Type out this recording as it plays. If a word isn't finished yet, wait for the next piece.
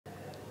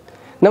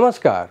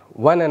Namaskar,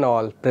 one and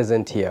all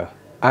present here.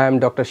 I am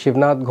Dr.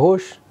 Shivnath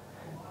Ghosh,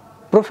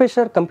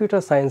 Professor Computer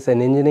Science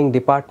and Engineering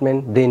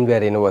Department,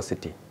 Brainware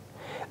University.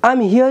 I am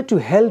here to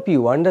help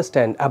you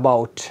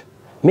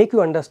make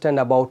you understand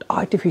about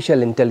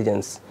artificial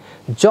intelligence,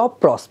 job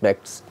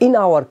prospects in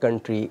our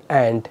country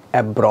and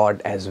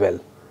abroad as well.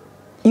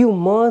 You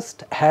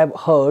must have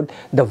heard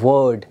the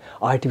word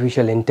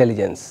artificial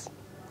intelligence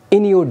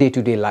in your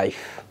day-to-day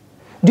life.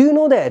 Do you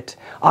know that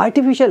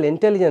artificial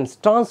intelligence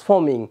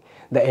transforming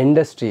the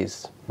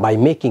industries by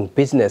making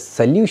business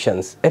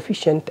solutions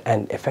efficient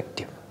and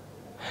effective?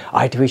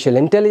 Artificial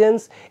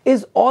intelligence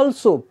is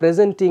also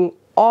presenting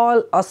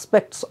all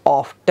aspects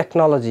of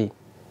technology,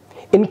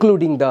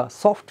 including the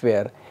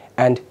software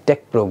and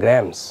tech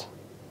programs.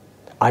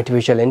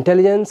 Artificial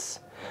intelligence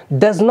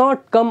does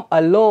not come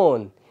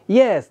alone.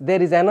 Yes,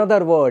 there is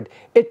another word.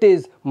 It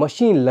is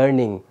machine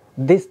learning.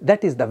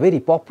 That is the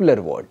very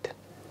popular word,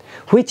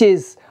 which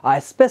is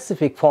a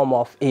specific form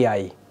of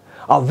AI.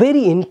 A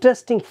very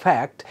interesting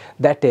fact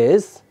that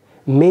is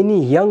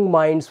many young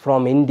minds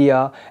from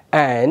India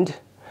and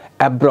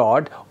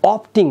abroad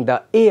opting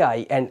the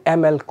AI and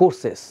ML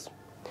courses.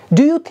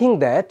 Do you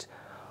think that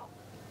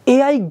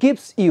AI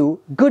gives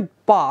you good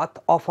path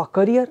of a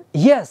career?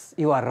 Yes,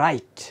 you are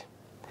right.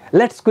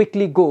 Let's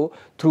quickly go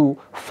through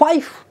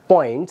 5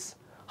 points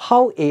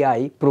how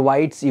AI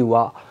provides you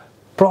a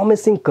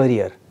promising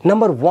career.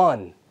 Number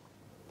 1,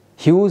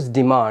 huge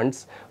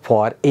demands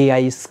for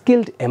AI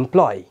skilled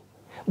employee,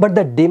 but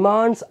the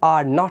demands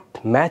are not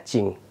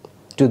matching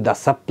to the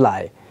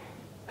supply,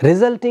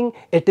 resulting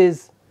it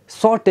is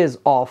shortage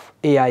of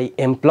AI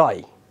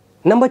employee.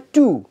 Number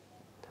 2,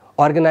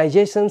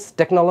 organizations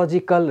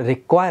technological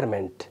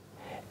requirement.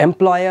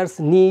 Employers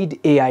need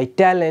AI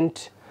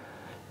talent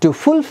to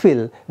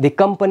fulfill the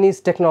company's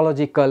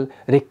technological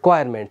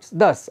requirements.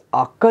 Thus,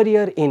 a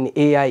career in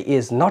AI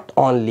is not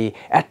only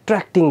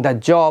attracting the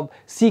job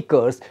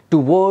seekers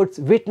towards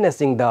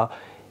witnessing the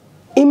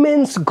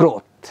immense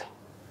growth.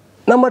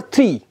 Number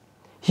 3,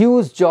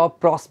 huge job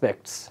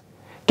prospects.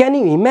 Can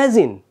you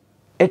imagine?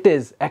 It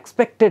is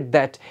expected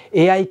that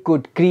AI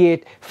could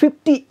create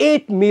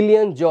 58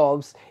 million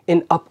jobs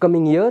in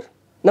upcoming year.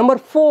 Number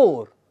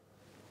 4,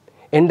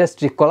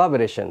 industry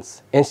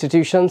collaborations.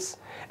 Institutions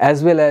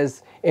as well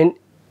as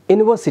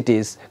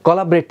universities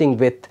collaborating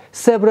with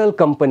several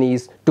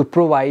companies to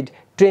provide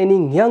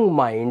training young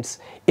minds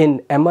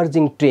in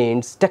emerging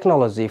trends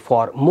technology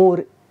for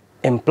more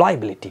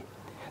employability.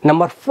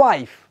 Number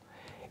 5,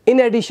 in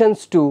addition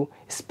to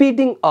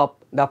speeding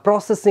up the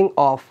processing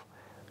of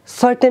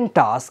certain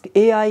tasks,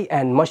 AI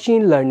and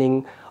machine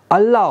learning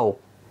allow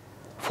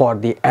for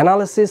the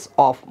analysis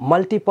of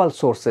multiple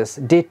sources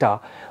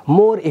data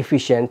more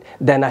efficient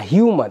than a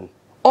human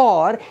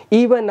or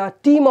even a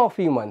team of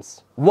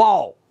humans.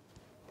 Wow!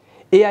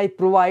 AI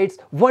provides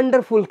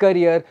wonderful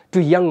career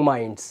to young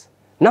minds.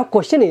 Now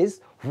question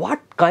is, what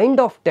kind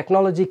of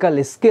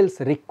technological skills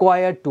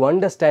required to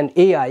understand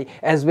AI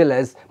as well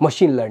as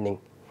machine learning?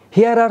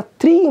 Here are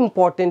 3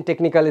 important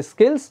technical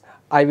skills.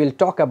 I will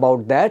talk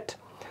about that.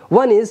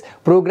 One is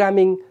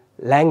programming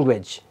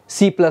language.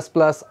 C++,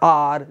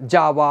 R,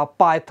 Java,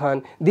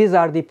 Python. These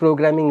are the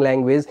programming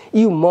languages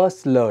you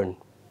must learn.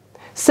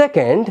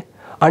 Second,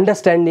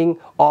 understanding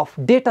of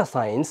data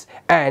science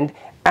and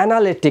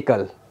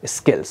analytical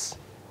skills.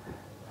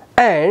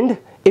 And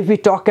if we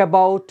talk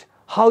about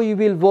how you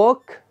will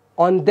work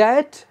on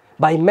that,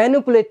 by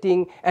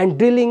manipulating and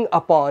drilling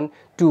upon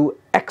to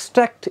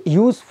extract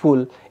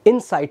useful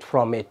insight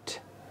from it.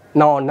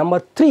 Now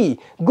number 3,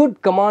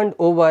 good command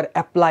over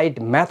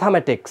applied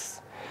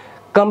mathematics,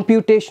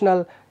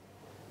 computational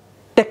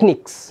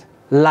techniques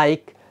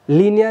like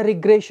linear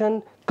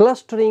regression,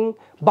 clustering,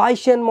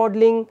 Bayesian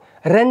modeling,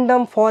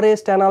 random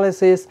forest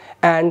analysis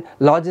and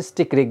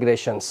logistic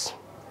regressions.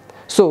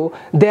 So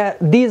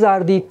these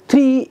are the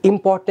 3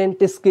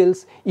 important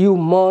skills you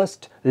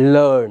must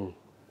learn.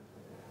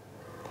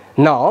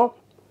 Now,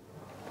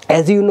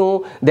 as you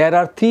know, there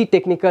are 3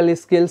 technical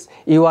skills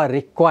you are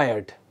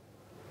required.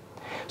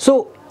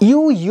 So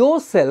you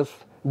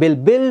yourself will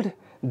build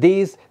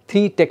these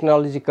 3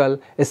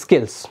 technological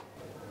skills.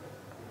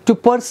 To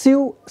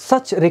pursue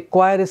such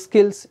required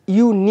skills,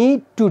 you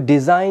need to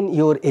design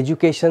your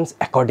educations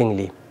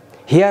accordingly.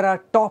 Here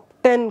are top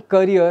 10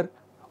 career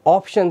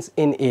options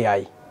in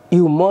AI.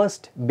 You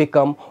must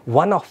become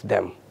one of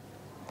them.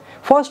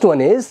 First one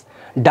is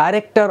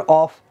Director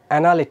of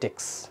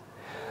Analytics.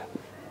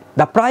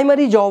 The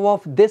primary job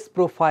of this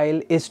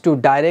profile is to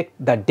direct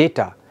the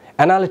data,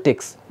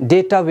 analytics,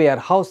 data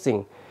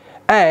warehousing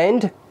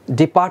and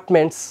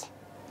departments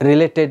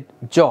related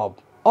job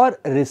or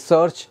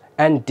research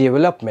and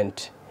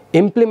development,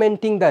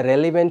 implementing the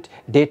relevant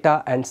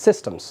data and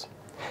systems.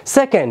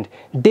 Second,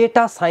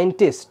 data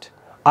scientist.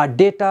 A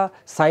data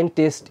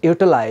scientist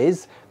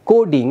utilize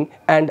coding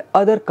and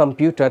other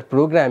computer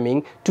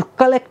programming to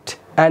collect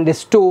and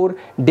store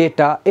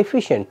data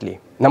efficiently.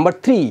 Number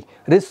 3,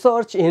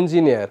 research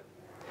engineer.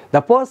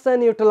 The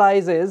person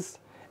utilizes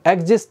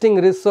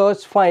existing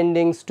research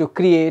findings to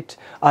create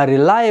a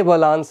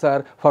reliable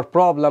answer for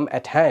problem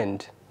at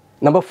hand.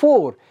 Number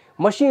 4,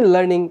 machine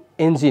learning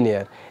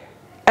engineer.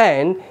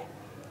 And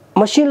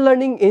machine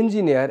learning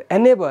engineer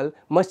enable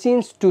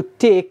machines to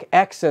take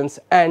actions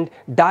and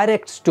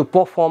directs to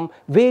perform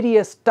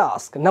various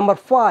tasks. Number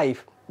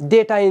 5,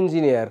 data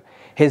engineer.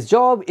 His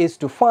job is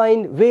to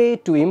find way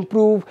to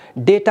improve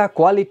data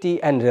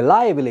quality and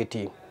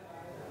reliability.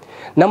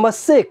 Number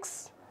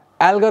 6,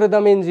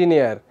 algorithm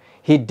engineer.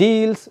 He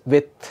deals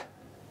with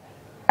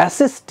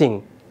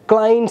assisting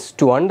clients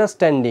to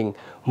understanding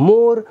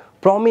more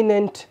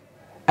prominent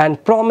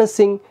and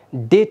promising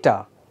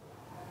data.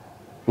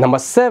 Number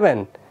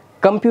 7,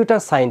 computer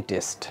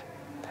scientist.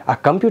 A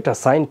computer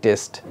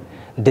scientist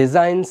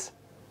designs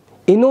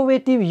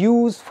innovative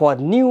use for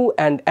new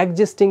and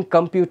existing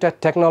computer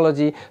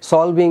technology,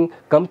 solving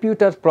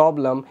computer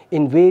problem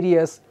in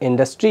various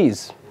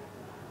industries.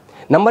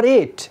 Number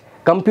 8,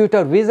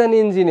 computer vision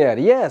engineer.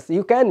 Yes,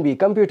 you can be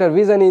computer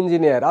vision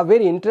engineer, a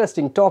very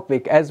interesting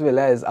topic as well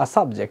as a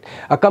subject.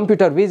 A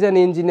computer vision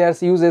engineer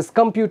uses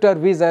computer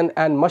vision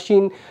and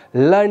machine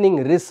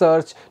learning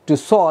research to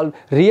solve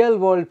real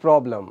world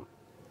problem,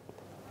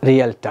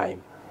 real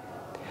time.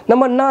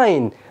 Number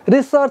 9,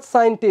 research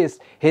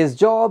scientist. His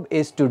job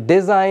is to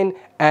design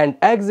and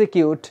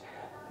execute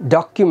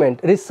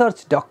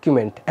research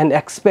document and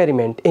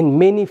experiment in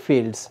many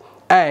fields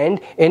and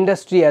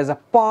industry as a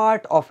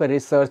part of a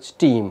research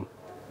team.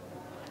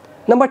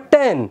 Number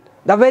 10,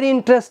 the very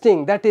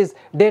interesting, that is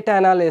data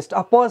analyst,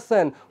 a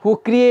person who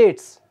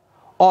creates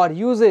or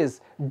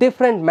uses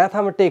different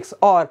mathematics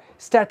or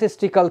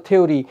statistical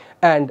theory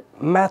and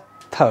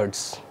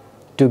methods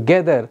to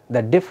gather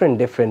the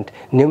different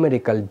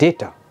numerical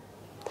data.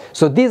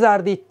 So these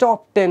are the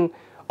top 10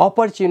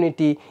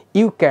 opportunity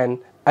you can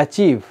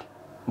achieve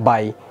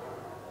by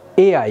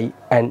AI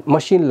and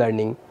machine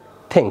learning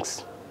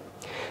things.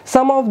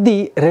 Some of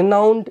the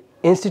renowned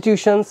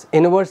institutions,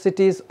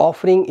 universities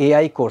offering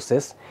AI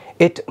courses,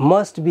 it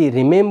must be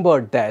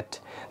remembered that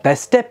the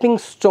stepping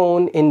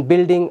stone in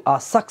building a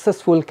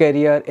successful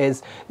career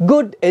is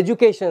good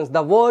educations.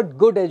 The word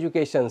good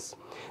educations.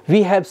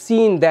 We have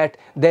seen that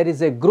there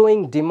is a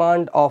growing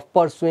demand of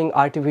pursuing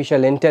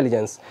artificial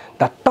intelligence.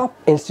 The top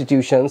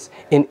institutions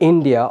in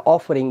India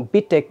offering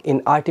B.Tech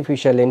in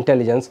artificial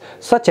intelligence,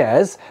 such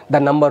as the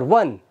number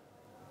 1,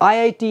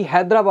 IIT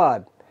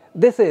Hyderabad.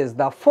 This is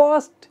the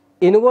first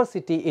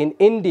university in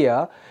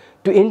India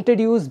to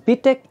introduce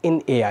B.Tech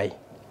in AI.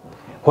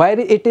 Where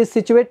it is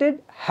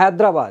situated?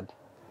 Hyderabad.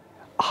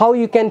 How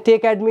you can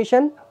take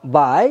admission?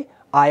 By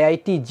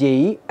IIT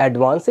JEE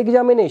advanced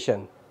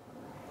examination.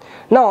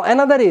 Now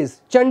another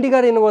is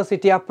Chandigarh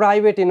University, a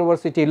private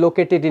university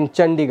located in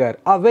Chandigarh,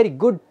 a very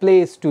good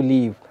place to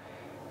live.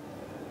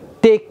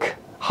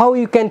 How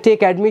you can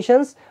take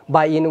admissions?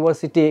 By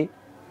university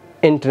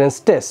entrance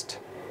test.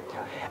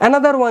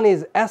 Another one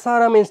is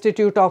SRM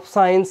Institute of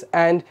Science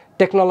and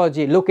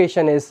Technology,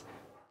 location is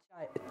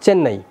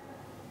Chennai.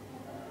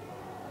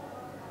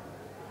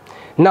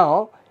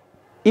 Now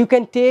you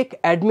can take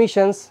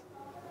admissions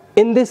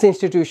in these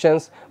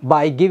institutions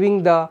by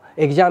giving the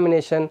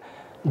examination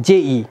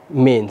JEE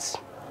mains.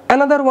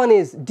 Another one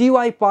is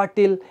DY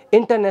Patil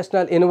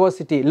International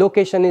University,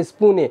 location is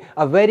Pune,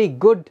 a very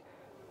good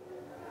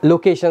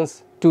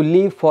locations to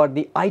live for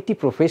the IT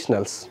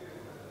professionals.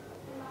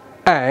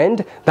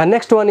 And the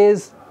next one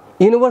is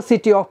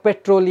University of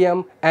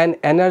Petroleum and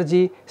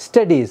Energy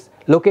Studies,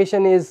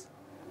 location is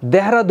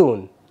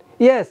Dehradun.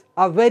 Yes,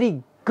 a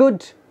very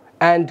good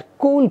and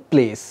cool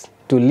place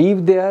to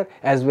live there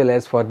as well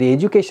as for the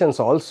educations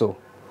also.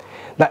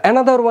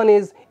 Another one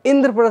is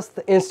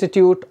Indraprasth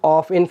Institute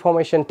of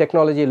Information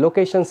Technology,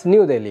 locations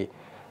New Delhi.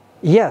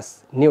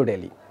 Yes, New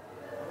Delhi.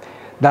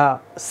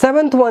 The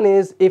 7th one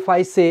is, if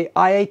I say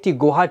IIT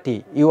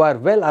Guwahati, you are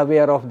well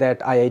aware of that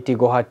IIT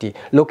Guwahati.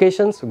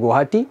 Locations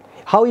Guwahati.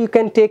 How you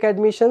can take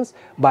admissions?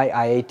 By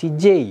IIT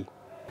JEE.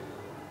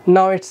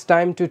 Now it's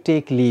time to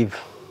take leave.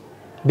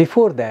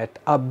 Before that,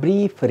 a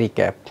brief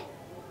recap.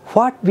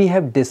 What we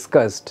have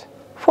discussed.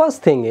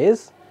 First thing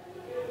is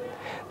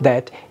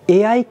that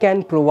AI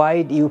can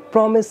provide you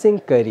promising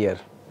career.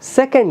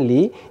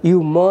 Secondly,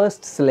 you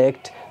must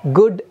select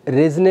good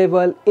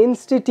reasonable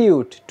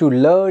institute to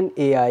learn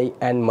AI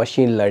and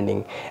machine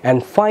learning.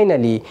 And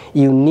finally,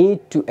 you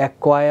need to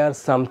acquire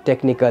some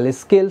technical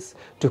skills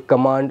to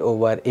command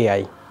over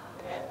AI.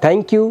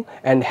 Thank you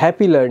and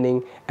happy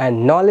learning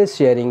and knowledge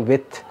sharing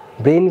with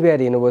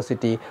Brainware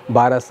University,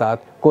 Barasat,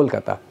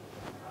 Kolkata.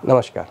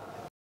 Namaskar.